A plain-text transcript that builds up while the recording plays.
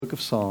book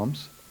of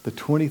Psalms, the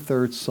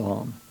 23rd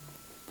Psalm.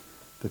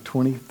 The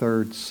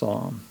 23rd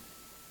Psalm.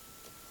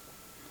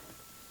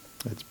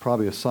 It's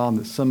probably a psalm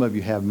that some of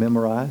you have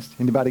memorized.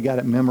 Anybody got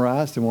it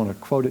memorized and want to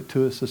quote it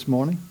to us this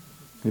morning?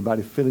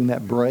 Anybody feeling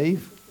that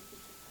brave?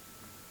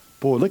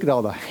 Boy, look at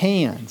all the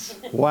hands.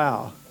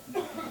 Wow.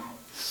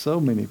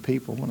 So many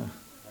people want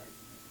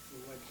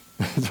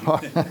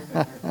to.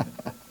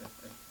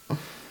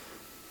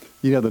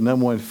 You know, the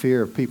number one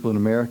fear of people in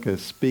America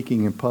is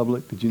speaking in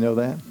public. Did you know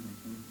that?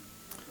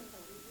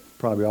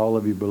 Probably all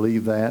of you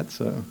believe that.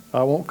 So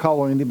I won't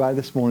call on anybody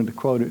this morning to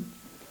quote it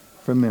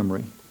from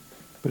memory.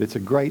 But it's a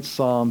great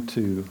psalm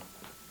to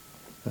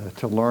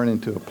learn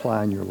and to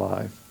apply in your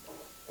life.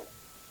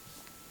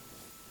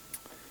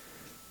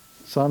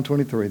 Psalm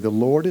 23. The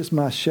Lord is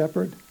my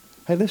shepherd.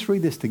 Hey, let's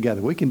read this together.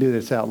 We can do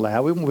this out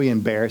loud. We won't be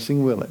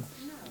embarrassing, will it?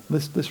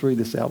 Let's read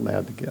this out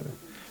loud together.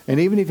 And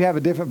even if you have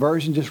a different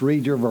version, just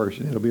read your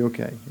version. It'll be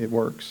okay. It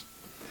works.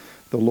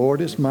 The Lord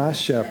is my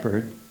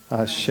shepherd.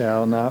 I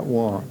shall not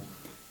want.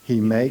 He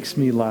makes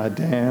me lie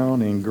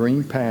down in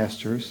green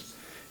pastures.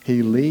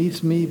 He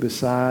leads me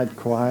beside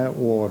quiet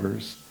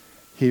waters.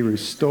 He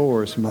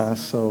restores my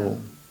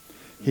soul.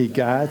 He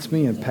guides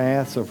me in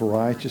paths of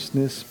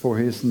righteousness for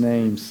his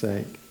name's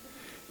sake.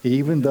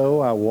 Even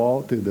though I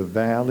walk through the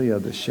valley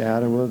of the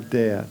shadow of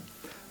death,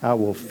 I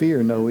will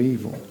fear no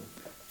evil,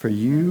 for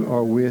you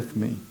are with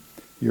me.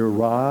 Your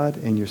rod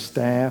and your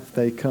staff,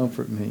 they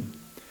comfort me.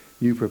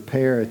 You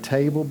prepare a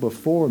table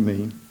before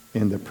me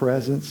in the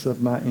presence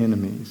of my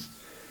enemies.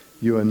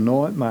 You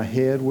anoint my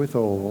head with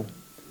oil.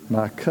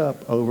 My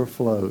cup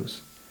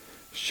overflows.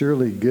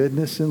 Surely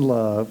goodness and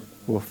love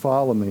will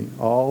follow me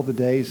all the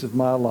days of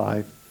my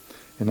life,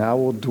 and I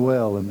will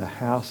dwell in the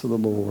house of the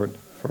Lord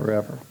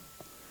forever.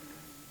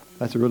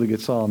 That's a really good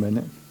psalm, isn't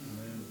it?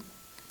 Amen.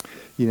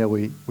 You know,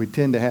 we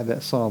tend to have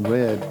that psalm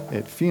read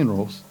at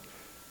funerals,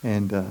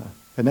 and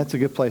that's a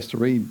good place to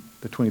read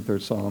the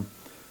 23rd Psalm.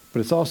 But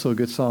it's also a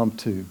good psalm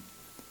to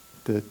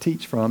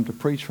teach from, to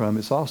preach from.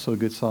 It's also a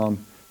good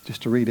psalm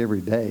just to read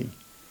every day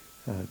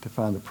to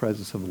find the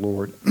presence of the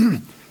Lord.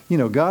 You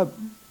know, God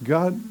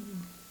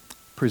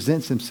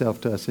presents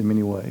himself to us in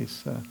many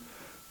ways.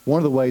 One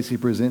of the ways he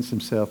presents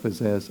himself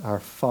is as our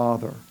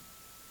Father.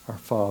 Our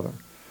Father.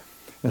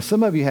 Now,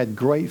 some of you had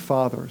great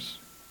fathers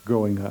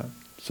growing up.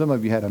 Some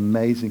of you had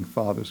amazing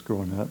fathers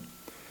growing up.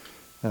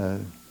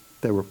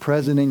 They were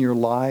present in your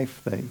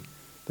life.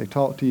 They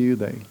talked to you.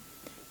 They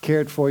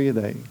cared for you.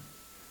 They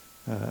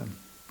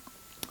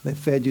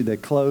fed you. They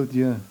clothed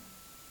you.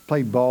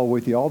 Played ball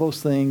with you. All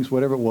those things,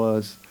 whatever it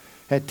was.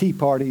 Had tea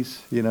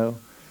parties, you know.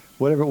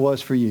 Whatever it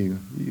was for you.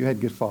 You had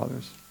good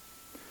fathers.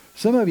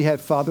 Some of you had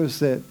fathers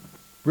that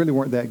really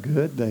weren't that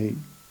good. They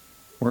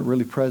weren't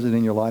really present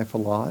in your life a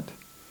lot.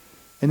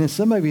 And then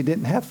some of you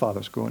didn't have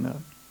fathers growing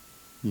up.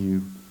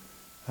 You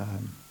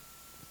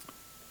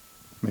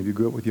maybe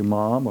grew up with your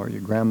mom or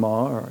your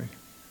grandma or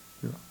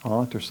your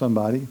aunt or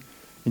somebody,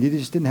 and you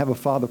just didn't have a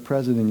father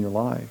present in your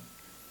life.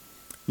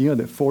 You know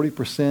that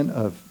 40%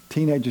 of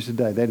teenagers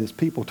today, that is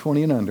people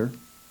 20 and under,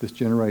 this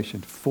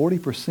generation,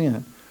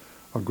 40%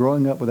 are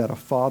growing up without a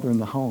father in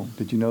the home.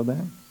 Did you know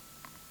that?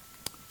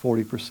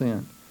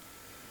 40%.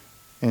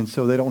 And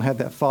so they don't have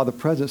that father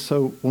present.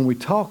 So when we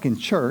talk in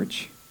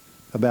church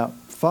about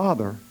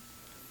father,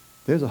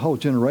 there's a whole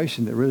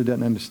generation that really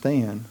doesn't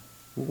understand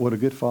what a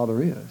good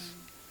father is.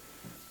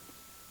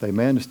 They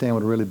may understand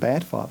what a really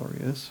bad father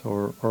is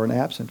or an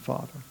absent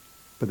father,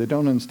 but they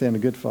don't understand a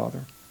good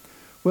father.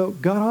 Well,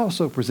 God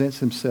also presents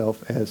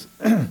himself as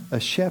a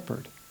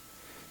shepherd.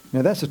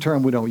 Now, that's a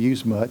term we don't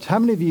use much. How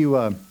many of you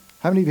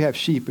have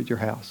sheep at your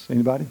house?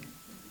 Anybody?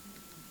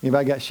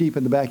 Anybody got sheep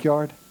in the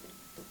backyard?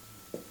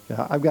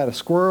 Yeah, I've got a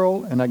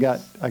squirrel and I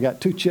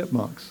got 2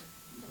 chipmunks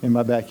in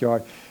my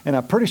backyard. And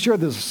I'm pretty sure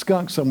there's a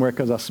skunk somewhere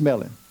because I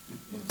smell him.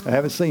 I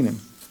haven't seen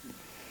him.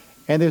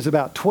 And there's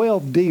about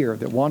 12 deer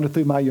that wander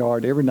through my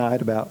yard every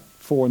night about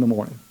 4 in the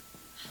morning.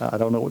 I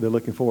don't know what they're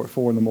looking for at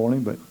 4 in the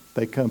morning, but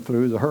they come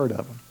through. There's a herd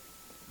of them,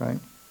 right?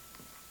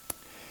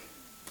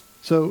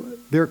 So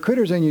there are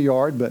critters in your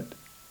yard, but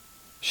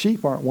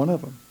sheep aren't one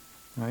of them,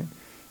 right?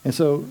 And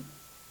so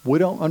we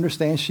don't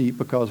understand sheep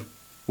because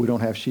we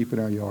don't have sheep in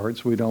our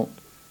yards. We don't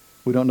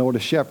know what a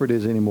shepherd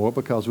is anymore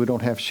because we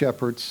don't have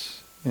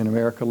shepherds in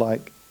America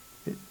like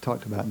it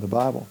talked about in the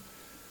Bible.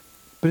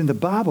 But in the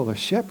Bible, a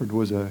shepherd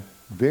was a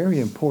very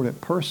important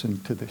person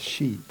to the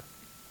sheep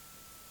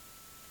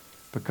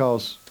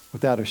because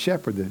without a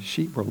shepherd, the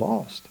sheep were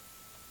lost.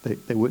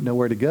 They wouldn't know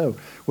where to go.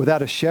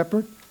 Without a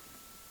shepherd,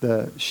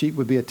 the sheep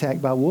would be attacked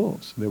by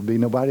wolves. There would be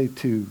nobody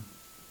to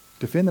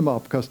defend them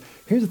off because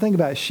here's the thing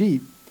about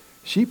sheep.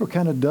 Sheep are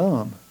kind of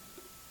dumb.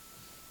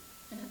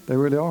 They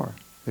really are.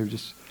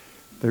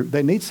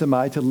 They need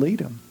somebody to lead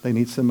them. They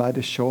need somebody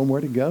to show them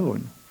where to go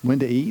and when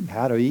to eat, and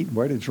how to eat, and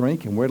where to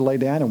drink, and where to lay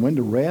down, and when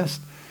to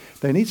rest.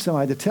 They need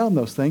somebody to tell them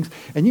those things.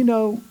 And you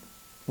know,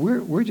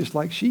 we're just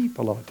like sheep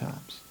a lot of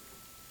times.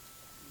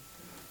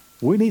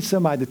 We need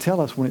somebody to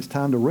tell us when it's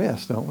time to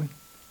rest, don't we?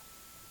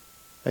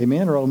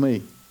 Amen or oh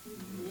me?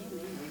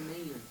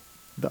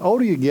 The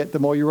older you get, the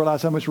more you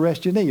realize how much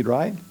rest you need,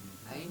 right?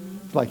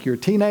 like you're a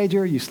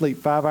teenager, you sleep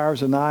 5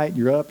 hours a night,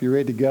 you're up, you're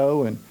ready to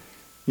go, and,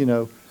 you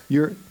know,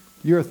 you're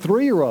a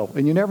 3-year-old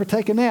and you never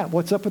take a nap.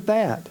 What's up with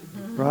that,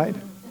 right?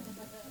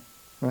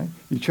 Right?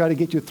 You try to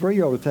get your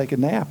 3-year-old to take a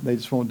nap, they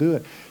just won't do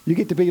it. You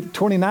get to be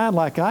 29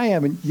 like I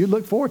am, and you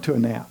look forward to a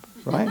nap,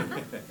 right?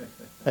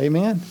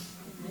 Amen?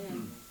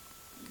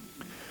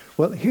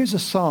 Well, here's a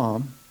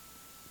psalm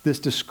that's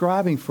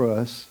describing for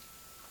us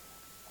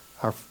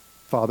our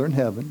Father in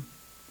heaven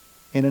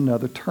in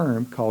another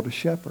term called a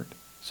shepherd,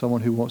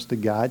 someone who wants to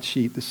guide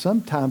sheep that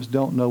sometimes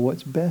don't know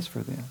what's best for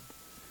them.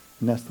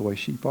 And that's the way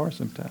sheep are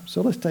sometimes.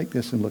 So let's take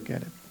this and look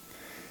at it.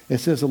 It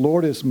says, the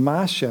Lord is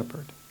my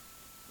shepherd.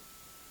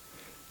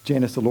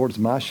 Janice, the Lord is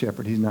my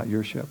shepherd. He's not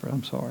your shepherd.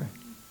 I'm sorry.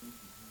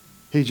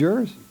 He's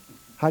yours?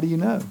 How do you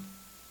know?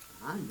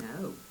 I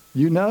know.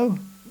 You know?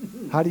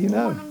 How do you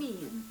know? Born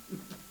again.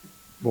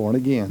 Born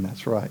again,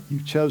 that's right.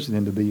 You've chosen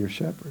him to be your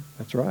shepherd.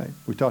 That's right.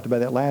 We talked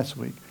about that last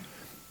week.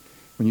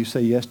 When you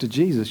say yes to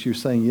Jesus, you're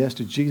saying yes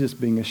to Jesus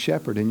being a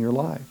shepherd in your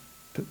life,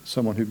 to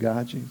someone who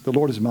guides you. The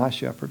Lord is my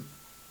shepherd.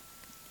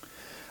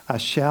 I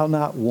shall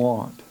not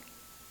want.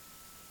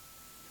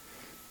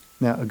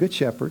 Now, a good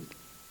shepherd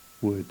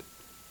would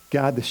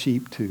guide the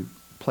sheep to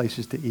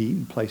places to eat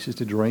and places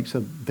to drink,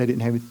 so they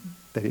didn't have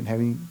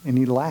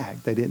any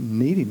lack. They didn't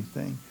need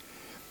anything.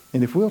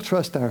 And if we'll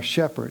trust our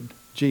shepherd,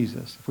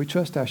 Jesus, if we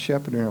trust our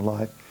shepherd in our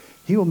life,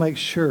 he will make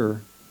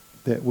sure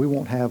that we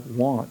won't have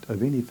want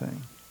of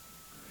anything.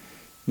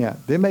 Now,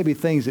 there may be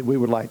things that we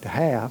would like to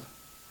have,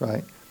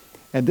 right?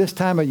 And this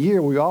time of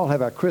year, we all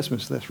have our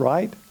Christmas list,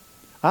 right?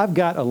 I've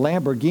got a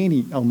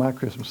Lamborghini on my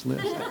Christmas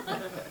list.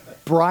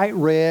 Bright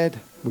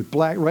red with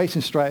black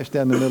racing stripes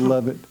down the middle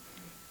of it,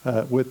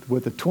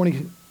 with a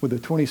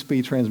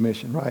 20-speed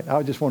transmission, right?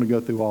 I just want to go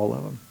through all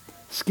of them.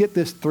 Skip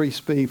this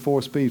 3-speed,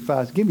 4-speed,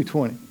 5. Give me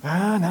 20. No.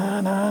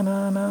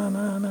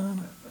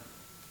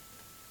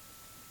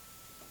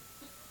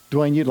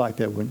 Dwayne, you'd like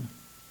that, wouldn't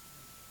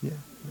you? Yeah.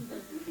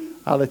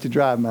 I'll let you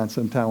drive mine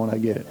sometime when I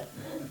get it.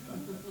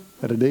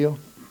 That a deal?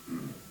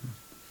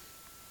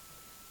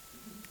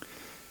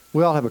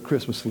 We all have a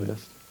Christmas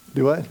list.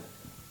 Do what?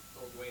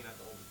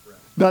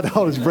 Not to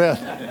hold his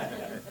breath.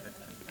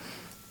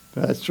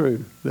 That's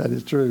true. That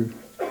is true.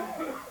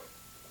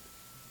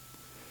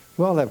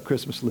 We all have a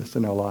Christmas list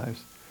in our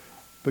lives.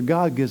 But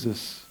God gives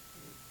us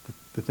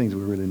the things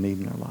we really need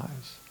in our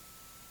lives.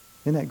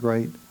 Isn't that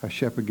great? Our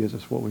shepherd gives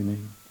us what we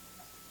need.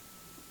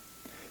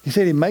 He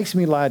said, he makes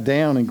me lie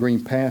down in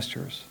green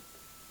pastures.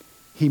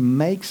 He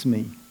makes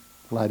me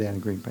lie down in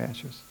green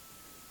pastures.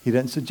 He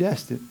doesn't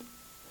suggest it.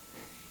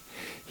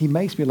 He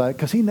makes me lie,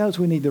 because he knows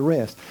we need to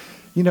rest.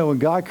 You know, when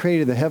God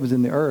created the heavens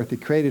and the earth, he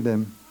created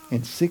them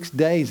in 6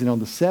 days, and on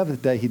the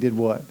 7th day, he did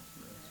what?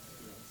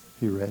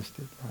 He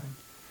rested, right?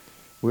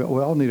 We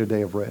all need a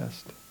day of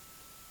rest.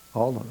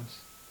 All of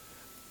us.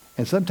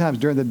 And sometimes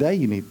during the day,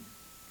 you need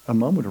a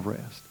moment of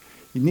rest.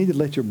 You need to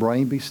let your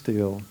brain be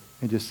still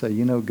and just say,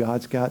 you know,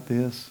 God's got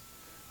this.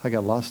 I got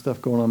a lot of stuff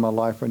going on in my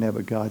life right now,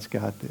 but God's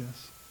got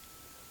this.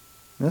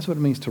 And that's what it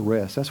means to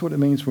rest. That's what it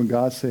means when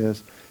God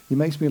says, he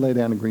makes me lay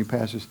down in green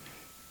pastures.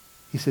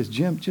 He says,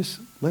 Jim, just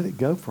let it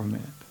go for a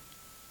minute.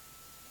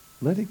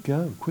 Let it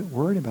go. Quit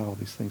worrying about all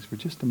these things for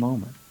just a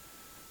moment.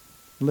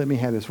 Let me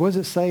have this. What does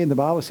it say in the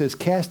Bible? It says,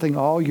 casting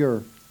all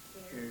your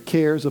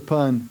cares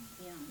upon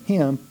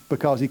him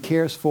because he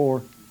cares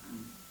for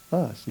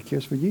us. He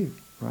cares for you,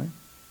 right?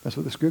 That's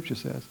what the scripture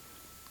says.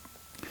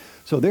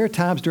 So there are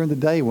times during the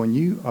day when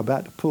you are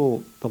about to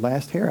pull the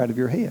last hair out of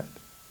your head,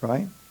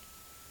 right?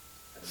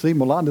 See,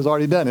 Melinda's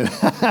already done it.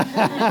 I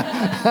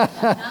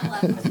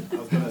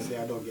was going to say,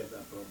 I don't get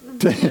that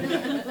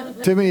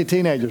problem. Too many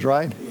teenagers,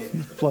 right?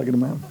 Plugging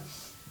them out.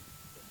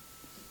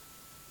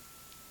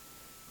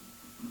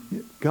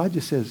 God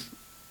just says,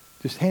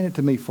 just hand it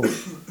to me for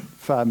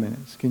 5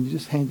 minutes. Can you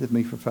just hand it to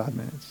me for 5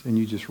 minutes and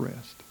you just rest?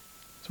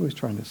 That's what he's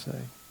trying to say.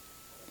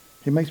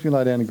 He makes me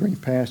lie down in green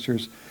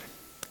pastures.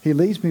 He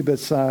leads me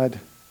beside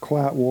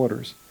quiet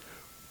waters.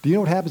 Do you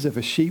know what happens if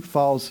a sheep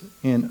falls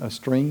in a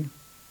stream?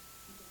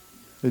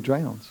 It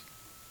drowns.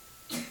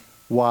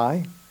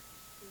 Why?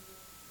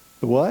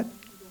 The what?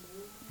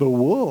 The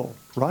wool,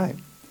 right.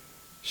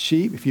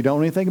 Sheep, if you don't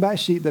know anything about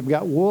sheep, they've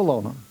got wool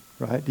on them,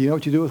 right? Do you know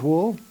what you do with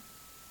wool?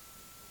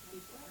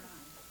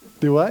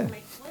 Do what?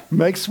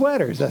 Make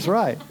sweaters, that's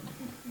right.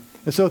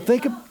 And so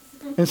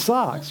and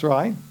socks,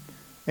 right?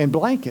 And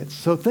blankets.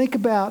 So think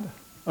about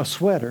a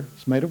sweater.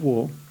 It's made of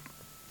wool.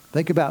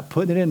 Think about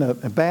putting it in a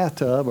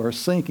bathtub or a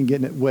sink and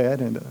getting it wet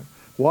and a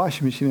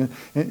washing machine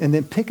and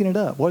then picking it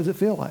up. What does it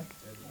feel like?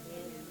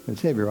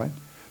 It's heavy, right?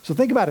 So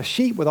think about a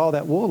sheep with all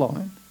that wool on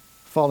it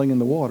falling in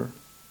the water.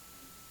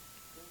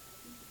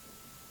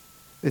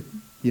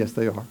 Yes,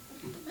 they are.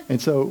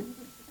 And so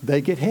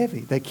they get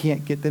heavy. They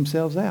can't get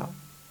themselves out.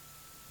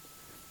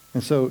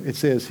 And so it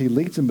says he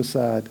leads them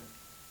beside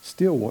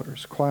still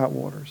waters, quiet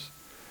waters.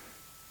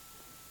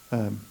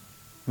 In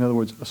other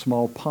words, a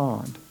small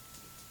pond.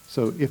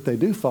 So if they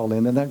do fall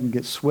in, then they can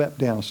get swept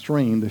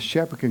downstream. The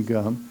shepherd can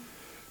come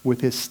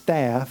with his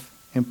staff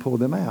and pull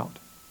them out.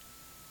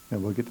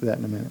 And we'll get to that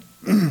in a minute.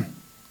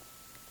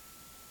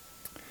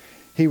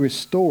 He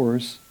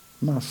restores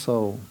my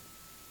soul.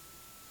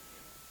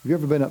 Have you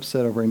ever been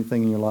upset over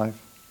anything in your life?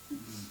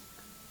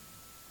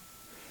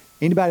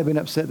 Anybody been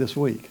upset this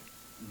week?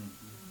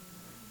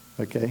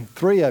 Okay.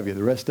 3 of you.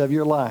 The rest of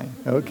you are lying.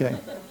 Okay.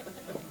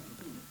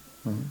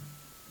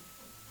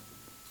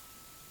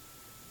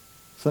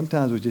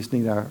 Sometimes we just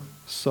need our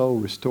soul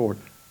restored.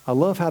 I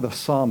love how the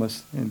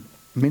psalmist, in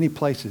many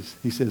places,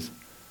 he says,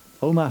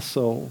 "Oh, my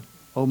soul,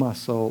 oh, my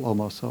soul, oh,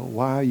 my soul,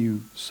 why are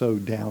you so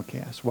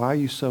downcast? Why are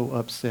you so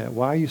upset?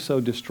 Why are you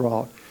so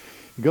distraught?"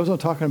 He goes on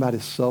talking about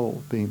his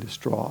soul being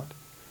distraught.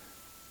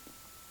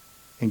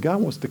 And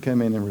God wants to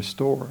come in and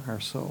restore our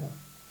soul.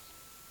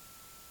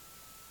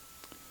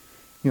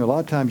 You know, a lot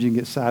of times you can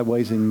get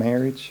sideways in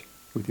marriage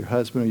with your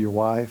husband or your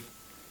wife.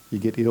 You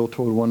get ill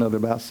toward one another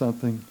about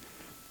something.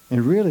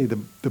 And really,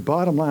 the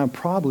bottom line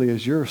probably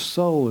is your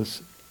soul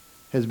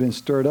has been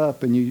stirred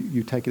up and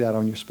you take it out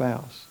on your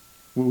spouse.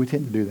 We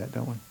tend to do that,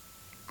 don't we?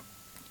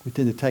 We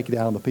tend to take it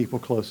out on the people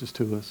closest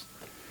to us.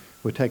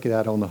 We take it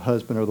out on the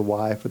husband or the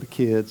wife or the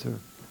kids or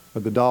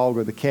the dog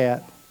or the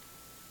cat.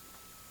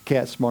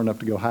 Cat's smart enough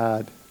to go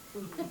hide.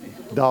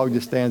 Dog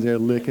just stands there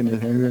licking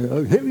and,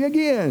 "Oh, hit me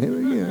again, hit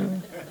me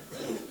again."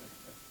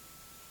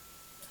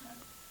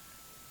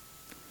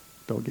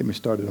 Don't get me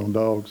started on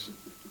dogs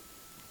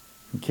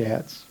and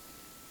cats.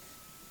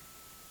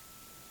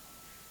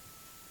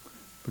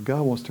 But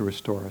God wants to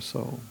restore our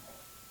soul.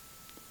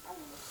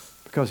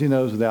 Because he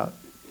knows without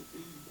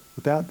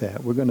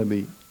that, we're going to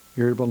be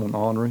irritable and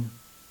ornery.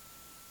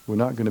 We're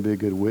not going to be a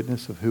good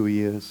witness of who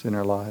he is in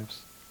our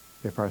lives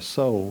if our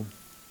soul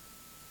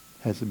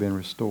hasn't been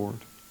restored.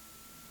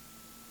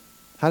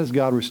 How does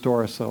God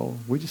restore our soul?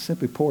 We just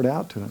simply pour it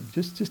out to him.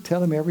 Just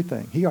tell him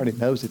everything. He already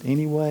knows it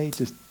anyway.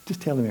 Just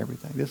tell him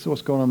everything. This is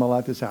what's going on in my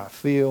life. This is how I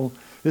feel.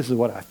 This is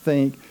what I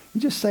think. You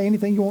just say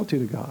anything you want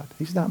to God.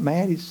 He's not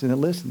mad. He's just going to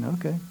listen.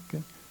 Okay.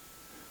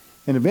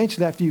 And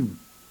eventually, after you've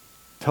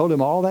told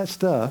him all that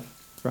stuff,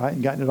 right,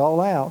 and gotten it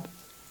all out,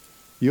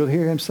 you'll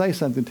hear him say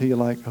something to you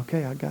like,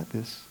 "Okay, I got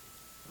this.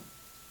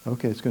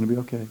 Okay, it's going to be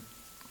okay."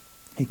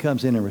 He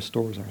comes in and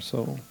restores our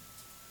soul.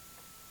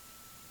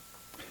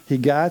 He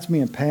guides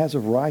me in paths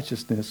of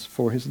righteousness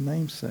for his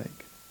name's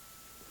sake.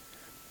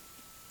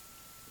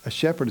 A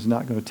shepherd is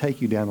not going to take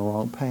you down the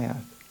wrong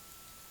path.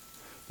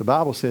 The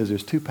Bible says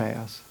there's 2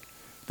 paths.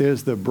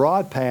 There's the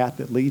broad path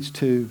that leads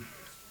to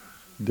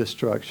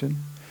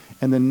destruction,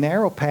 and the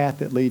narrow path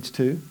that leads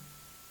to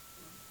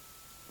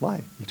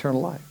life,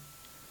 eternal life.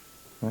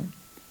 Right?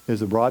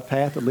 There's a broad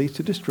path that leads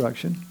to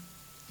destruction,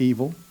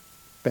 evil,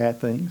 bad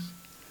things,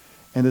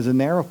 and there's a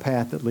narrow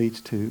path that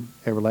leads to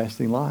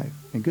everlasting life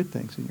and good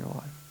things in your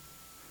life.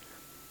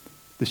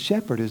 The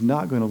shepherd is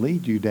not going to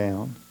lead you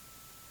down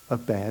a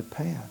bad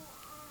path.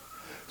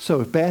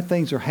 So if bad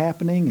things are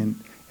happening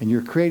and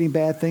you're creating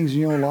bad things in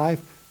your own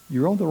life,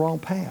 you're on the wrong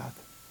path.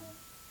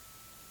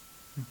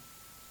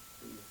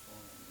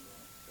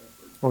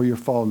 Or you're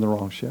following the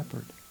wrong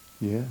shepherd.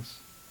 Yes.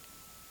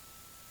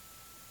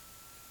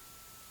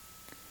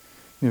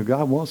 You know,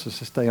 God wants us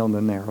to stay on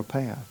the narrow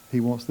path.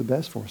 He wants the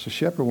best for us. A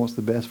shepherd wants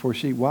the best for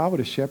his sheep. Why would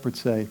a shepherd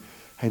say,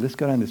 "Hey, let's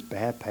go down this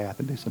bad path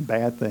and do some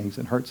bad things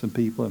and hurt some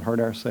people and hurt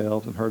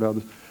ourselves and hurt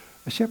others"?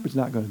 A shepherd's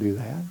not going to do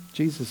that.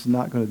 Jesus is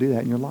not going to do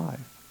that in your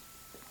life.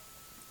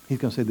 He's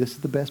going to say, "This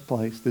is the best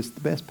place. This is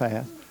the best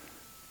path.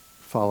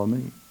 Follow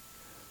me."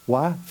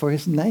 Why? For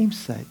his name's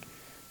sake.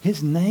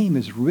 His name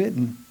is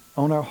written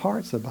on our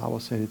hearts, the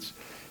Bible says.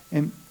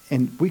 And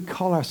we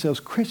call ourselves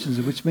Christians,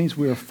 which means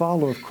we're a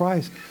follower of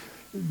Christ.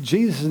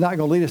 Jesus is not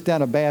going to lead us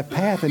down a bad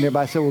path and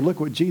everybody say, "Well, look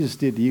what Jesus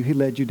did to you. He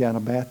led you down a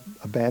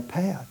bad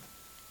path."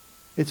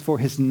 It's for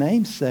his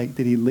name's sake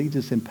that he leads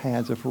us in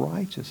paths of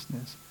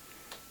righteousness.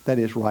 That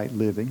is right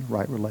living,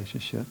 right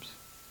relationships.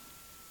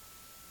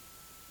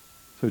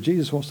 So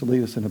Jesus wants to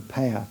lead us in a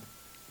path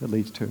that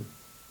leads to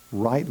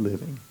right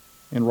living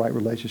and right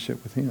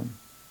relationship with him.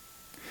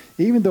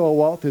 Even though I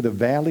walk through the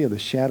valley of the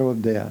shadow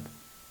of death.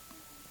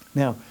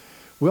 Now,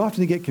 we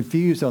often get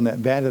confused on that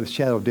valley of the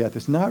shadow of death.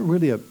 It's not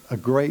really a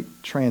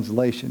great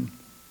translation.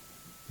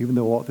 Even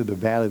though I walk through the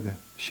valley of the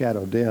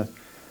shadow of death.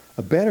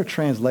 A better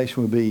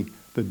translation would be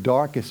the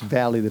darkest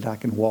valley that I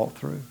can walk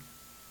through.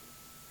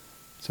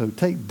 So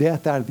take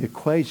death out of the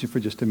equation for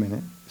just a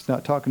minute. It's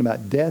not talking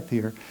about death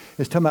here.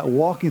 It's talking about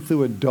walking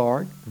through a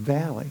dark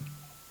valley.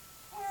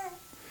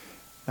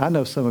 I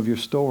know some of your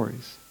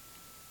stories.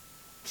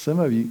 Some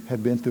of you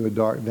have been through a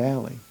dark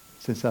valley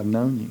since I've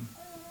known you.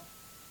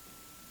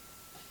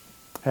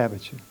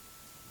 Haven't you?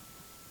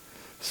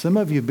 Some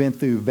of you have been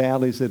through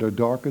valleys that are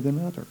darker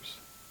than others.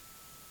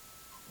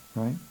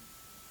 Right?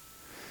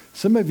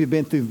 Some of you have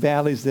been through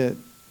valleys that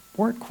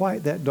weren't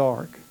quite that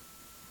dark,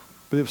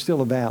 but it was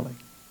still a valley.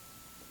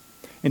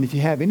 And if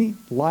you have any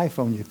life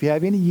on you, if you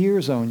have any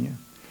years on you,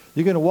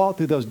 you're going to walk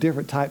through those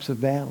different types of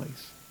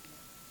valleys.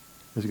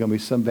 There's going to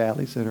be some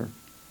valleys that are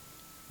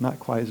not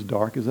quite as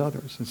dark as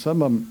others. And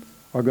some of them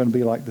are going to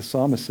be like the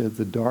psalmist said,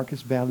 the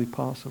darkest valley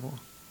possible.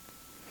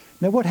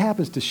 Now, what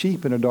happens to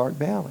sheep in a dark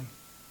valley?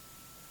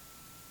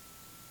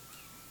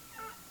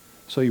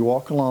 So you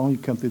walk along, you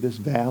come through this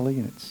valley,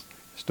 and it's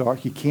It's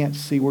dark. You can't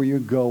see where you're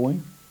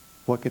going.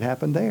 What could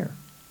happen there?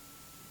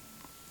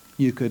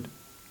 You could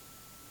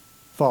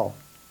fall.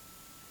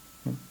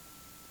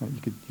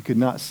 You could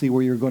not see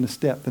where you're going to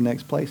step the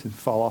next place and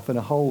fall off in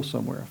a hole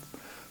somewhere.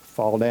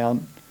 Fall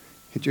down,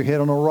 hit your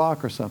head on a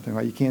rock or something,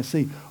 right? You can't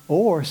see.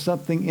 Or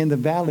something in the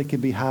valley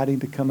could be hiding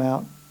to come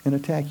out and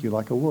attack you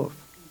like a wolf,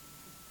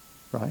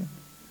 right?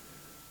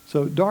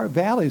 So dark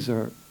valleys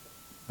are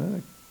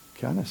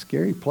kind of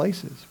scary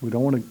places. We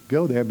don't want to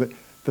go there, but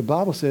the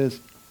Bible says,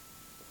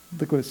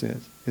 look what it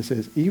says. It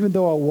says, even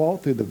though I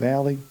walk through the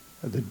valley,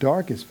 the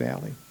darkest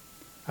valley,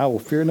 I will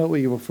fear no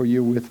evil, for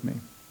you're with me.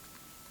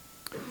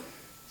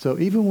 So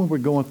even when we're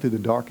going through the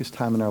darkest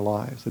time in our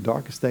lives, the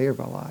darkest day of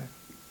our life,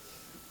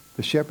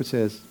 the shepherd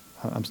says,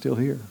 I'm still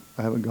here.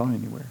 I haven't gone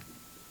anywhere.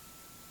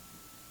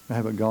 I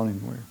haven't gone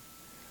anywhere.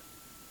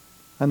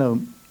 I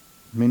know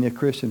many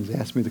Christians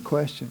ask me the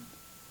question,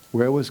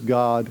 where was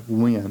God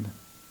when ...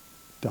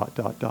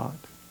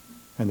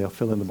 And they'll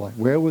fill in the blank.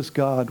 Where was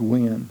God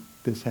when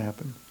this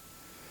happened?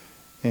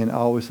 And I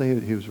always say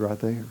he was right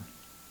there.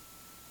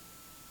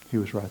 He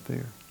was right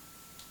there.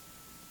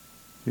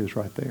 He was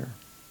right there.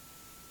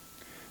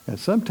 And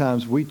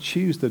sometimes we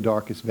choose the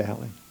darkest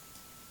valley.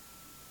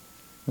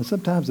 And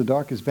sometimes the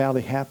darkest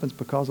valley happens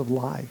because of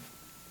life.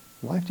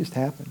 Life just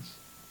happens.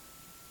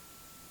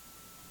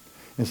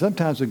 And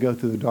sometimes we go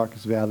through the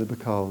darkest valley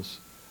because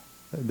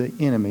the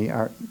enemy,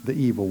 the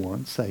evil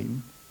one,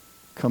 Satan,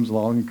 comes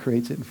along and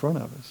creates it in front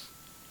of us.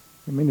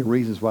 There are many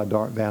reasons why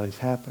dark valleys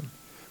happen.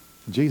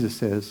 Jesus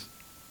says,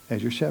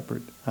 as your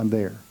shepherd, I'm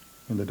there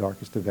in the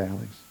darkest of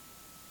valleys.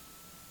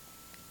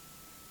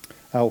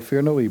 I will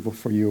fear no evil,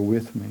 for you are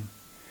with me.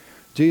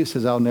 Jesus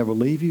says, I'll never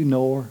leave you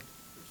nor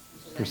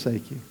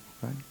forsake you.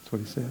 Right? That's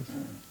what he says.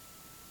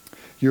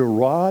 Your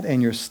rod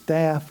and your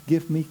staff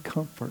give me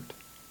comfort.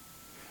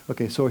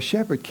 Okay, so a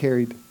shepherd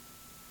carried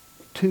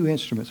two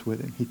instruments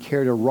with him. He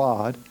carried a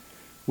rod,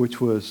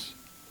 which was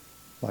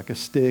like a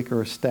stick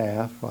or a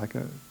staff, like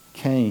a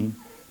cane,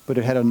 but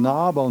it had a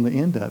knob on the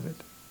end of it.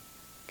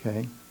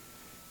 Okay?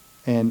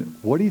 And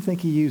what do you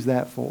think he used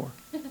that for?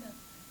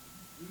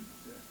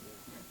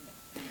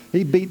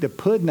 He beat the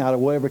pudding out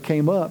of whatever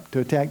came up to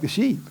attack the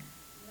sheep,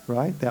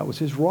 right? That was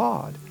his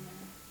rod,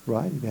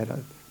 right? He had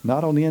a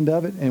knot on the end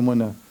of it, and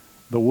when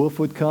the wolf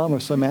would come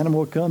or some animal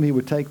would come, he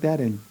would take that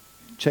and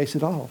chase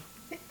it off.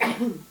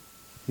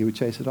 He would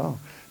chase it off.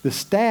 The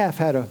staff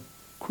had a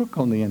crook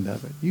on the end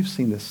of it. You've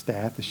seen the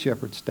staff, the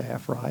shepherd's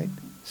staff, right?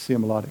 See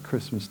them a lot at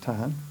Christmas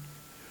time.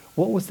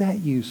 What was that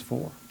used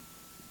for?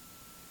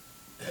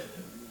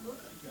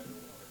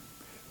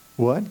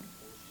 What?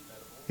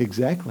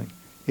 Exactly.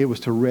 It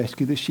was to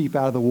rescue the sheep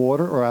out of the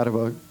water or out of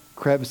a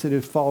crevice that it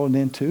had fallen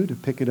into. To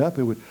pick it up,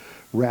 it would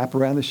wrap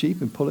around the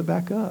sheep and pull it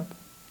back up.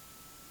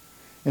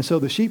 And so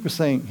the sheep are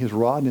saying, his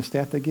rod and his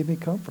staff, they give me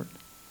comfort.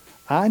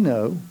 I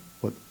know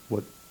what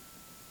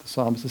the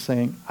psalmist is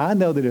saying. I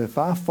know that if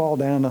I fall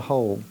down a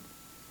hole,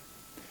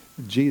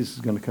 Jesus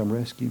is going to come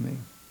rescue me.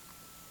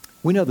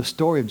 We know the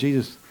story of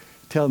Jesus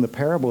telling the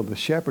parable of the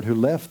shepherd who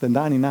left the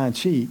 99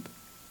 sheep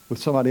with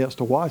somebody else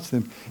to watch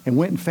them and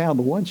went and found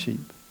the one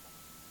sheep.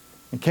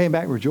 And came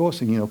back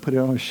rejoicing, put it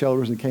on his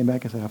shoulders and came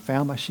back and said, I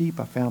found my sheep,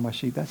 I found my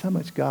sheep. That's how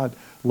much God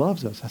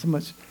loves us. That's how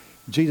much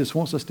Jesus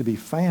wants us to be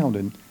found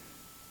and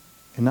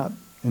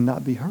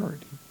not be hurt.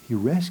 He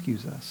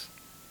rescues us.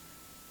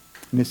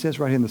 And it says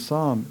right in the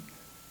Psalm,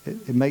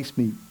 it makes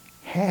me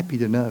happy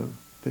to know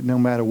that no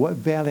matter what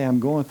valley I'm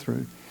going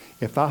through,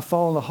 if I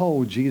fall in a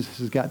hole, Jesus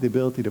has got the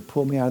ability to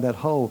pull me out of that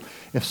hole.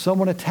 If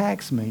someone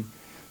attacks me,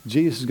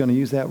 Jesus is going to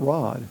use that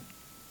rod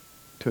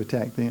to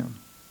attack them.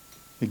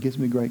 It gives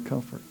me great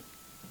comfort.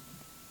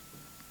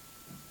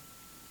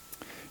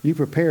 You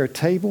prepare a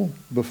table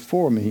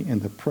before me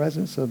in the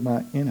presence of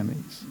my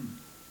enemies.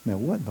 Now,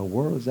 what in the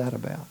world is that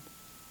about?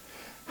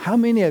 How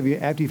many of you,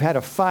 after you've had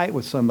a fight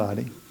with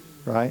somebody,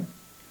 right,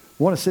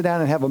 want to sit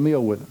down and have a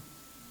meal with them?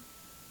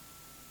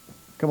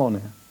 Come on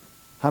now.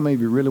 How many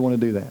of you really want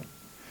to do that?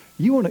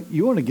 You want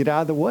to get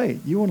out of the way.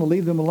 You want to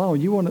leave them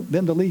alone. You want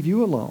them to leave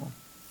you alone,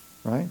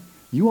 right?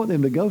 You want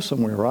them to go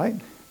somewhere,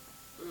 right?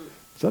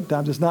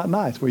 Sometimes it's not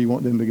nice where you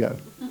want them to go.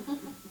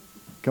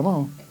 Come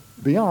on.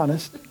 Be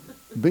honest.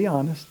 Be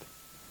honest.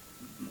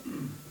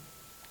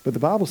 But the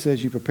Bible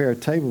says you prepare a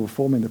table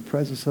before me in the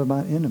presence of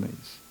my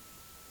enemies.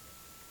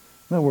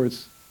 In other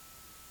words,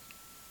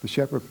 the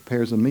shepherd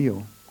prepares a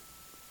meal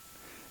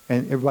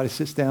and everybody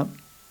sits down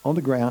on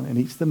the ground and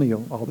eats the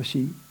meal. All the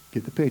sheep,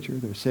 get the picture.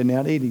 They're sitting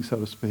down eating, so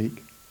to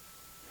speak.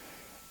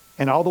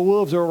 And all the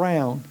wolves are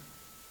around.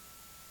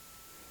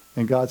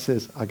 And God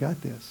says, I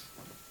got this.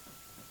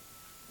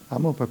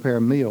 I'm going to prepare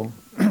a meal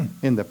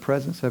in the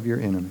presence of your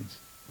enemies.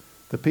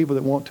 The people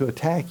that want to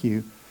attack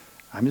you,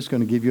 I'm just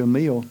going to give you a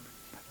meal.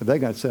 They're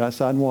going to sit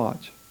outside and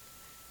watch.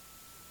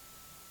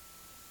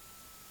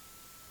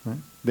 Right?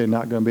 They're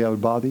not going to be able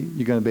to bother you.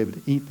 You're going to be able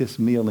to eat this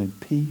meal in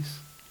peace.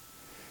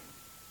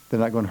 They're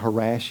not going to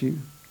harass you.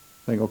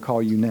 They're going to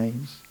call you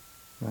names.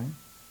 Right?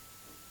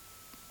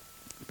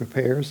 He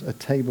prepares a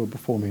table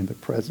before me in the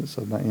presence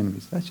of my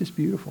enemies. That's just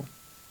beautiful.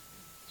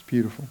 It's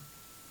beautiful.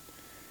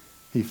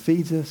 He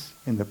feeds us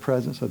in the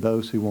presence of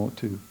those who want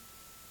to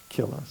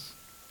kill us.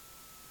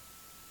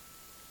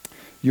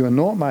 You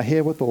anoint my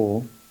head with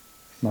oil,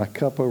 my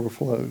cup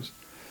overflows.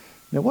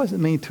 Now, what does it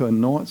mean to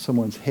anoint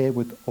someone's head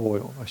with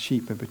oil, a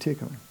sheep in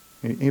particular?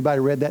 Anybody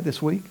read that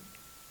this week?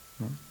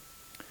 No?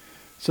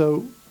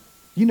 So,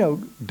 you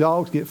know,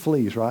 dogs get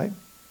fleas, right?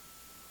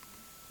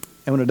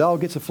 And when a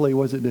dog gets a flea,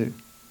 what does it do?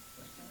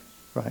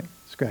 Right?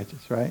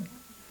 Scratches, right?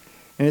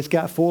 And it's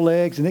got 4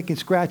 legs, and it can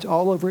scratch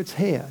all over its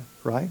head,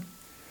 right?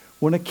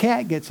 When a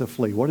cat gets a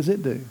flea, what does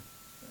it do?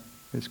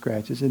 It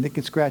scratches, and it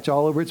can scratch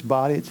all over its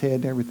body, its head,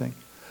 and everything.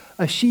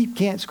 A sheep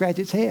can't scratch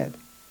its head.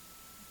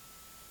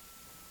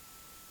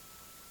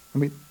 I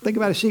mean, think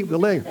about a sheep with a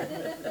leg.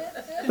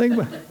 Think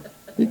about it.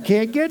 He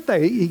can't get there.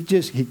 He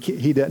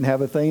doesn't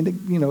have a thing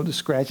to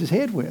scratch his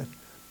head with.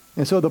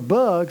 And so the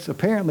bugs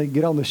apparently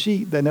get on the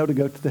sheep. They know to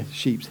go to the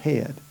sheep's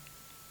head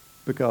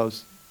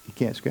because he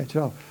can't scratch it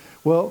off.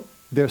 Well,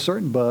 there are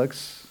certain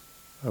bugs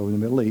over in the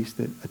Middle East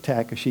that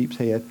attack a sheep's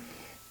head,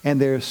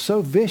 and they're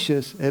so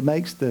vicious it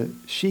makes the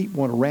sheep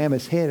want to ram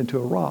its head into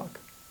a rock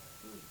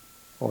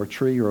or a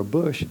tree or a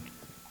bush,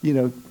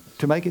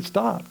 to make it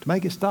stop,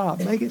 make it stop.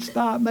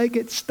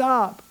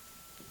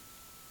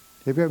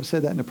 Have you ever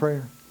said that in a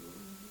prayer?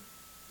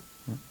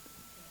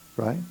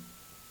 Right?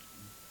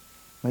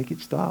 Make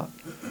it stop.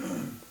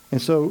 And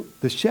so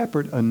the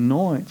shepherd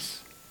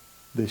anoints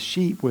the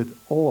sheep with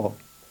oil,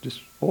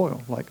 just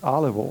oil, like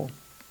olive oil.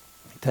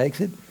 He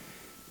takes it.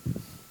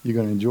 You're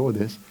going to enjoy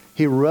this.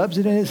 He rubs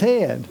it in his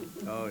head.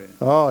 Oh, yeah.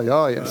 Oh,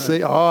 yeah.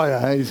 See, oh,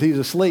 yeah. He's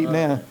asleep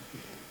now.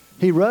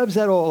 He rubs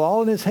that oil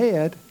all in his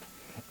head,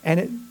 and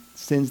it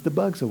sends the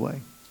bugs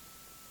away.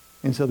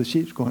 And so the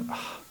sheep's going,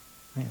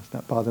 man, it's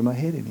not bothering my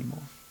head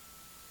anymore.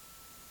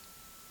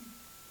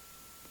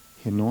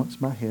 He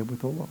anoints my head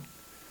with oil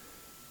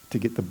to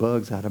get the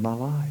bugs out of my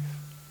life.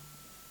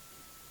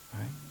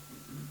 Right?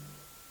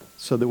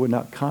 So that we're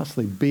not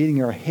constantly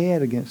beating our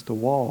head against a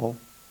wall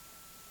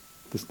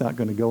that's not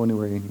going to go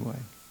anywhere anyway.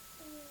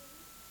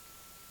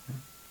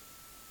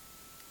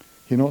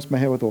 He anoints my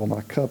head with oil,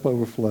 my cup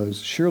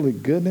overflows. Surely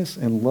goodness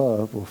and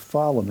love will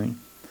follow me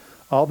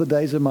all the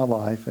days of my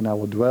life, and I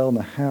will dwell in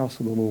the house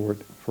of the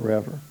Lord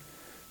forever.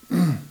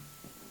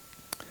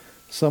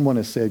 Someone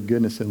has said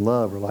goodness and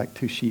love are like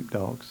 2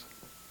 sheepdogs.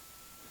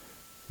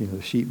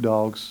 The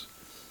sheepdogs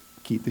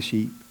keep the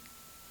sheep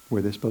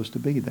where they're supposed to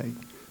be. The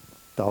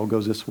dog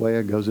goes this way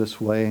or goes this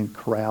way and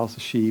corrals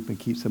the sheep and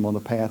keeps them on the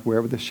path.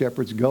 Wherever the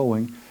shepherd's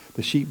going,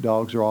 the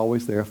sheepdogs are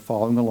always there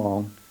following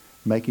along,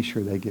 making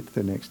sure they get to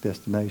their next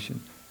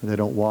destination and they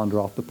don't wander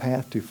off the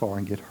path too far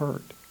and get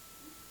hurt.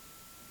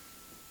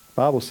 The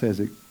Bible says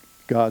that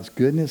God's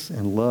goodness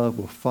and love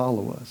will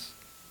follow us.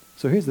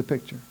 So here's the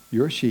picture.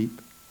 You're a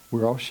sheep.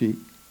 We're all sheep.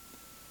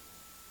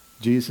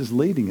 Jesus is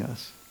leading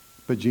us,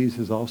 but Jesus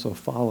is also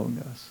following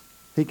us.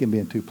 He can be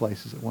in 2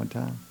 places at one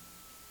time.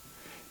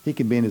 He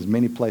can be in as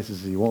many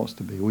places as he wants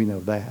to be. We know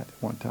that at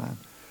one time.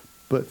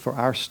 But for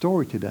our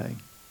story today,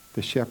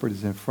 the shepherd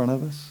is in front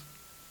of us,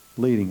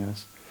 leading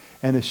us,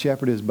 and the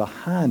shepherd is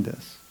behind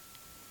us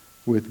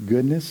with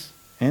goodness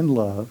and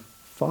love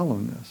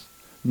following us.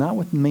 Not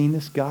with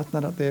meanness. God's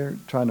not up there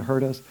trying to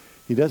hurt us.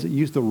 He doesn't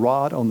use the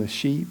rod on the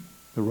sheep.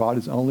 The rod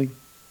is only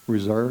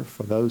reserved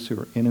for those who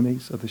are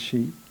enemies of the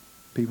sheep,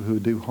 people who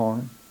do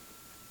harm.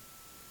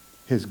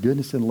 His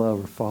goodness and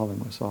love are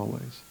following us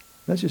always.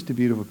 That's just a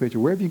beautiful picture.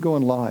 Wherever you go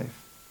in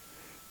life,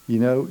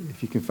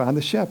 if you can find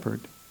the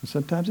shepherd, and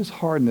sometimes it's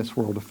hard in this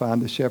world to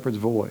find the shepherd's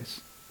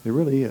voice. It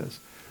really is.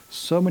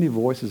 So many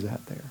voices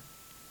out there.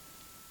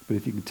 But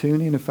if you can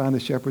tune in and find the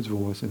shepherd's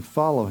voice and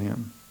follow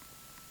him,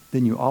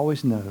 then you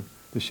always know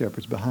the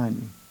shepherd's behind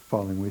you,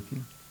 following with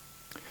you.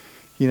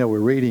 We're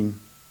reading,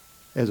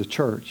 as a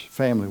church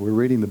family, we're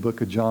reading the book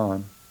of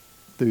John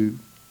through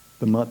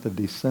the month of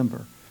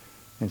December.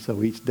 And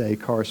so each day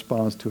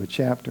corresponds to a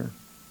chapter.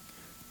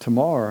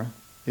 Tomorrow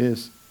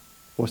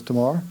what's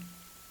tomorrow?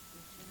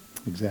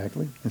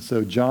 Exactly. And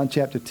so John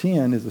chapter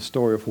 10 is the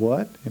story of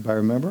what? Anybody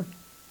remember?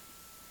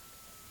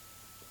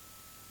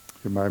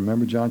 Everybody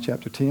remember John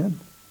chapter 10?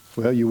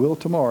 Well, you will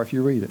tomorrow if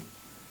you read it.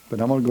 But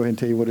I'm going to go ahead and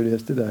tell you what it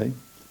is today.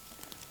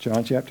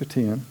 John chapter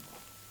 10.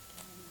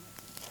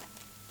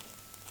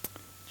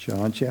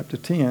 John chapter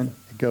 10.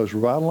 It goes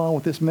right along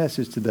with this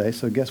message today.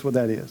 So guess what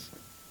that is?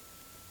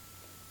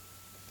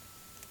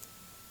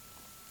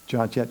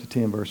 John chapter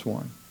 10, verse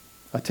 1.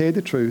 I tell you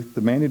the truth, the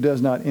man who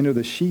does not enter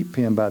the sheep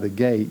pen by the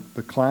gate,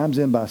 but climbs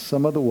in by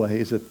some other way,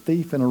 is a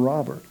thief and a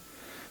robber.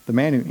 The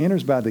man who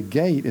enters by the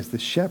gate is the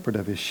shepherd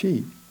of his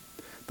sheep.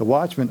 The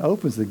watchman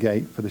opens the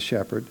gate for the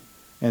shepherd,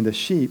 and the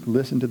sheep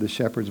listen to the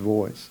shepherd's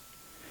voice.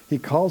 He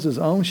calls his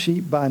own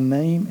sheep by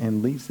name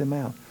and leads them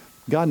out.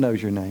 God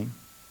knows your name.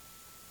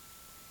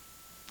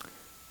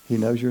 He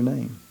knows your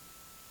name.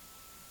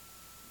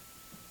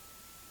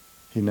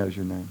 He knows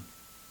your name.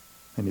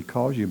 And he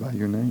calls you by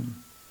your name.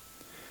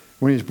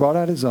 When he's brought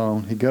out his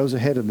own, he goes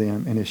ahead of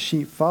them, and his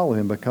sheep follow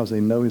him because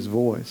they know his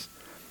voice.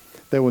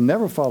 They will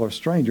never follow a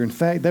stranger. In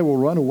fact, they will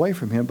run away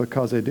from him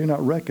because they do not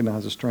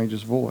recognize a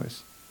stranger's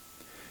voice.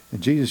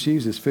 And Jesus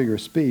used this figure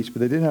of speech, but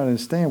they did not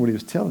understand what he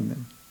was telling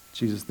them.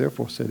 Jesus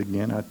therefore said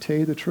again, I tell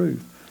you the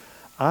truth.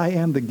 I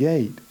am the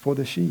gate for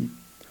the sheep.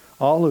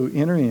 All who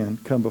enter in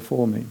come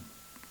before me.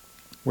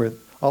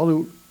 All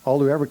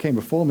who ever came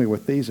before me were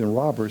thieves and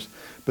robbers,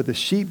 but the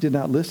sheep did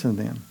not listen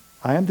to them.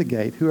 I am the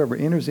gate. Whoever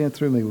enters in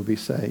through me will be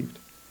saved.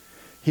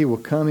 He will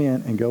come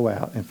in and go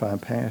out and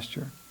find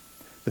pasture.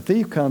 The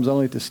thief comes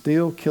only to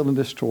steal, kill, and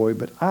destroy,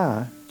 but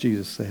I,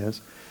 Jesus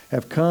says,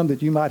 have come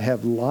that you might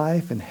have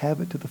life and have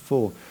it to the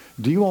full.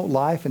 Do you want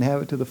life and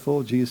have it to the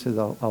full? Jesus says,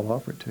 I'll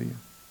offer it to you.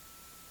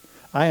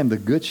 I am the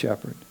good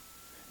shepherd.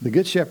 The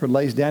good shepherd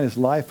lays down his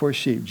life for his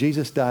sheep.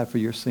 Jesus died for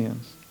your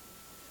sins.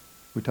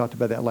 We talked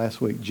about that last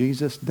week.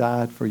 Jesus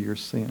died for your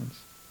sins.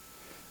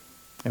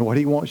 And what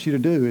he wants you to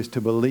do is to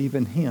believe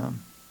in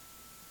him.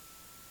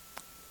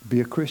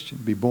 Be a Christian.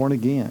 Be born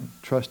again.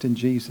 Trust in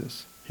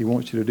Jesus. He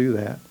wants you to do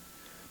that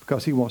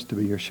because he wants to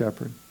be your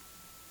shepherd.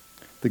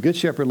 The good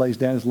shepherd lays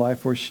down his life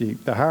for his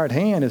sheep. The hired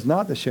hand is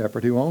not the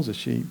shepherd who owns the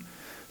sheep.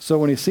 So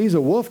when he sees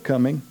a wolf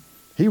coming,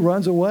 he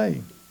runs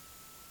away.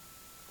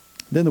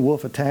 Then the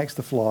wolf attacks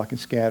the flock and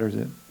scatters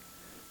it.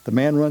 The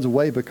man runs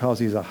away because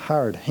he's a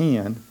hired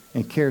hand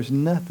and cares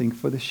nothing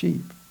for the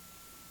sheep.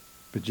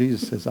 But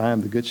Jesus says, I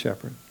am the good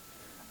shepherd.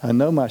 I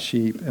know my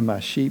sheep, and my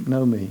sheep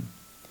know me.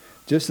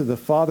 Just as the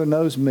Father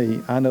knows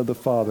me, I know the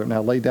Father, and I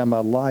lay down my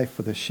life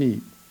for the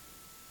sheep.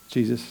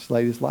 Jesus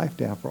laid his life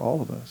down for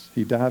all of us.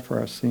 He died for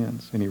our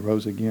sins, and he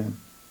rose again.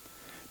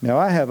 Now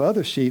I have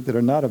other sheep that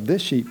are not of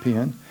this sheep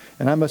pen,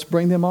 and I must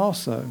bring them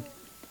also.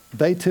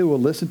 They too will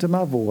listen to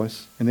my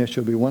voice, and there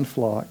shall be one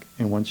flock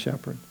and one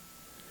shepherd.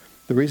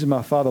 The reason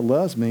my Father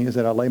loves me is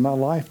that I lay my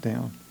life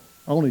down,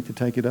 only to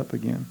take it up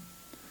again.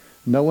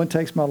 No one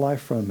takes my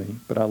life from me,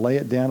 but I lay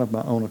it down of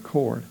my own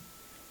accord.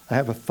 I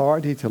have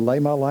authority to lay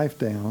my life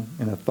down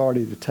and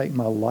authority to take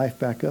my life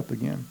back up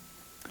again.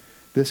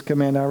 This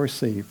command I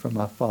received from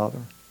my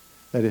Father.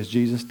 That is,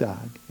 Jesus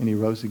died and he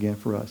rose again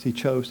for us. He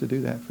chose to do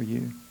that for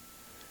you.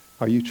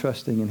 Are you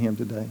trusting in him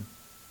today?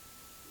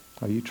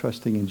 Are you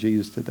trusting in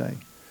Jesus today?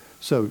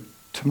 So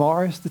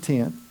tomorrow is the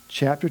 10th,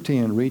 chapter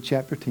 10, read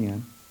chapter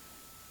 10,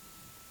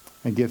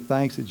 and give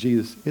thanks that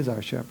Jesus is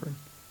our shepherd.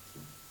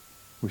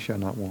 We shall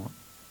not want.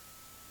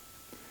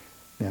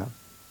 Now,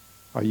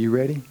 are you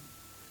ready?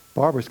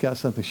 Barbara's got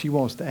something she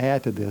wants to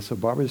add to this. So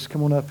Barbara, just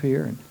come on up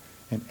here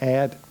and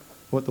add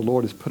what the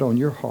Lord has put on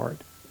your heart.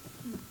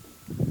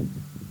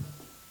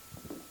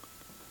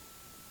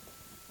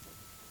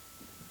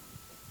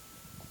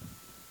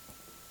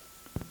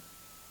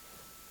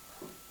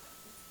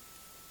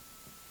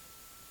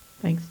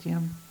 Thanks,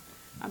 Jim.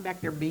 I'm back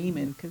there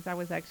beaming because I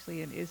was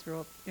actually in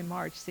Israel in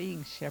March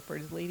seeing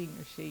shepherds leading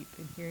their sheep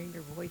and hearing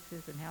their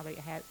voices and how they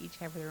each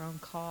have their own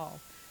call.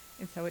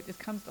 And so it just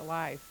comes to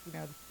life,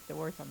 the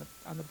words on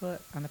the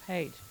book, on the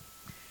page.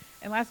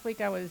 And last week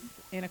I was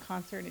in a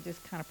concert and it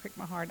just kind of pricked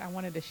my heart. I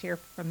wanted to share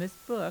from this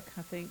book.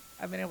 I think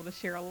I've been able to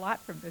share a lot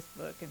from this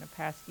book in the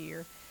past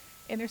year.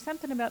 And there's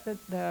something about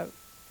the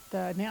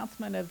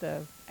announcement of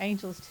the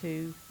angels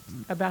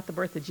about the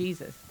birth of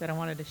Jesus that I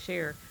wanted to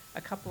share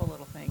a couple of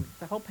little things.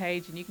 The whole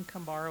page, and you can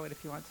come borrow it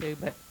if you want to,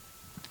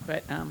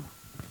 but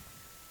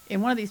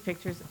in one of these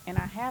pictures, and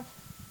I have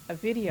a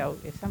video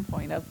at some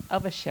point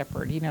of a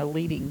shepherd,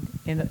 leading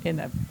in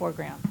the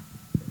foreground.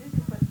 This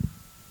is what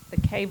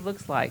the cave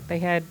looks like.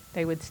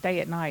 They would stay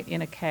at night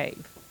in a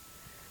cave.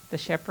 The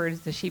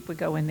sheep would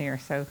go in there.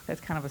 So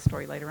that's kind of a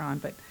story later on.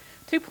 But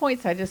 2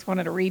 points I just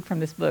wanted to read from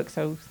this book.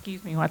 So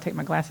excuse me while I take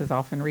my glasses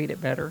off and read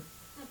it better.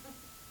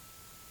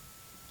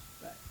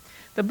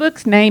 The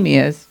book's name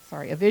is,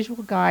 A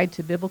Visual Guide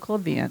to Biblical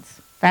Events,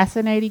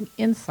 Fascinating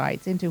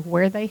Insights into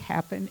Where They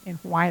Happened and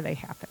Why They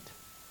Happened.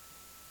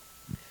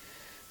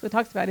 So it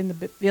talks about in the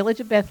village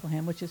of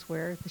Bethlehem, which is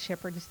where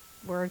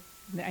where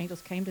the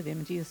angels came to them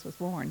and Jesus was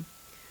born,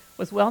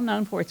 was well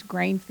known for its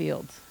grain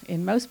fields.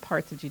 In most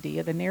parts of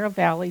Judea, the narrow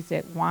valleys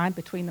that wind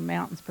between the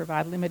mountains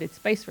provide limited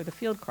space for the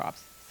field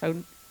crops.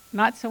 So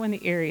not so in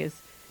the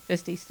areas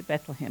just east of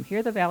Bethlehem.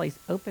 Here the valleys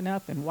open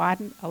up and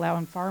widen,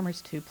 allowing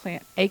farmers to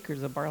plant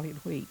acres of barley and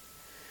wheat.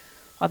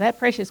 While that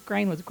precious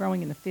grain was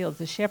growing in the fields,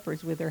 the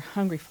shepherds with their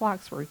hungry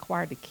flocks were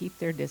required to keep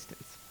their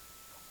distance.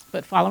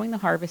 But following the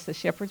harvest, the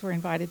shepherds were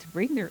invited to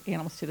bring their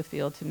animals to the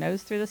field to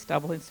nose through the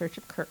stubble in search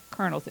of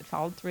kernels that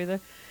followed through the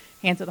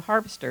hands of the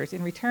harvesters.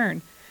 In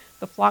return,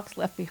 the flocks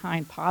left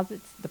behind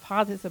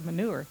deposits of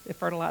manure that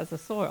fertilized the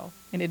soil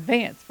in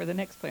advance for the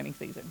next planting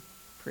season.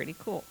 Pretty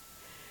cool.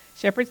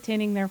 Shepherds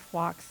tending their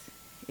flocks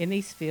in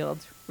these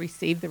fields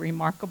received the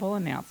remarkable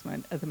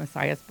announcement of the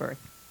Messiah's birth.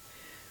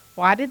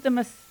 Why did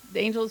the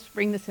angels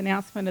bring this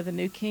announcement of the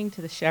new king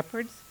to the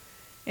shepherds?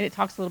 And it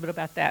talks a little bit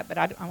about that, but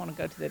I want to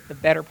go to the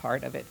better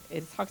part of it.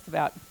 It talks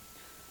about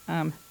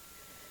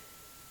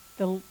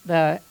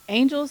the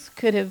angels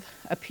could have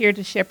appeared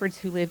to shepherds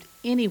who lived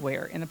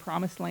anywhere in the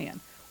promised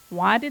land.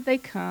 Why did they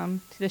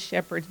come to the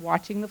shepherds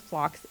watching the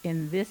flocks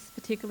in this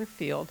particular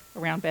field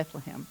around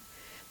Bethlehem?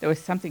 There was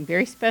something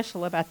very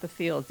special about the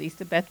fields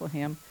east of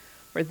Bethlehem,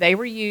 where they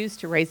were used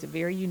to raise a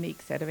very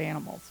unique set of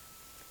animals.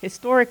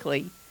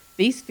 Historically,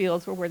 These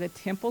fields were where the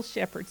temple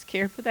shepherds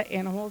cared for the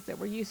animals that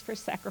were used for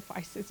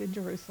sacrifices in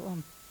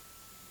Jerusalem.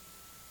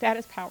 That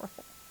is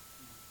powerful.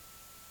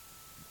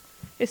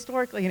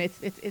 Historically, and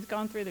it's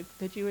gone through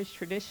the Jewish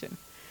tradition.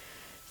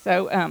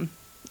 So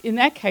in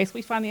that case,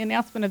 we find the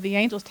announcement of the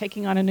angels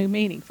taking on a new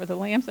meaning. For the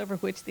lambs over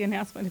which the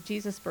announcement of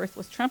Jesus' birth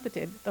was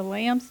trumpeted, the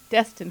lambs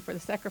destined for the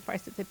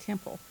sacrifice at the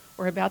temple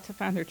were about to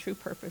find their true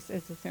purpose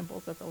as the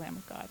symbols of the Lamb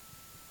of God.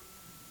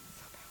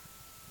 So powerful.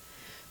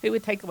 Who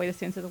would take away the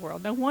sins of the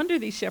world? No wonder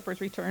these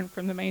shepherds returned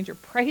from the manger,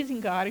 praising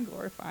God and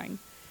glorifying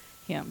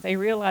him. They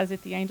realized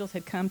that the angels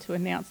had come to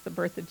announce the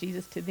birth of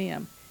Jesus to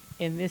them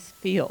in this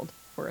field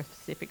for a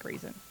specific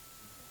reason.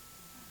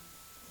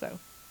 So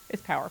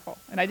it's powerful.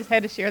 And I just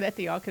had to share that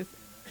to y'all because,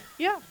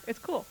 yeah, it's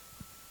cool.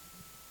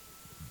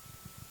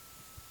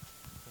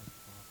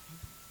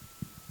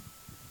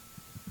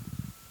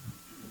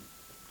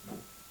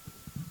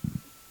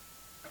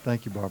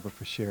 Thank you, Barbara,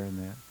 for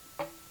sharing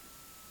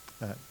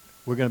that.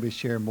 We're going to be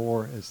sharing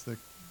more as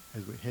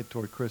we head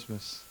toward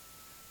Christmas,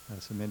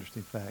 some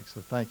interesting facts.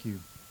 So thank you,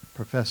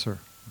 Professor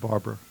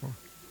Barbara, or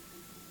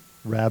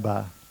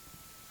Rabbi.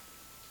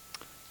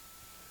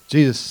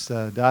 Jesus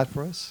died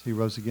for us. He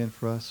rose again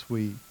for us.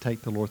 We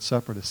take the Lord's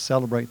Supper to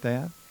celebrate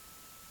that.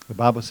 The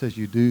Bible says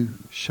you do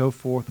show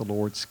forth the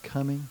Lord's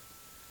coming,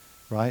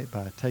 right,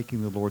 by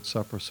taking the Lord's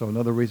Supper. So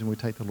another reason we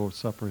take the Lord's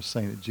Supper is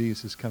saying that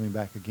Jesus is coming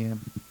back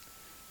again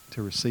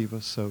to receive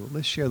us. So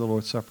let's share the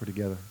Lord's Supper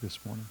together this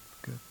morning.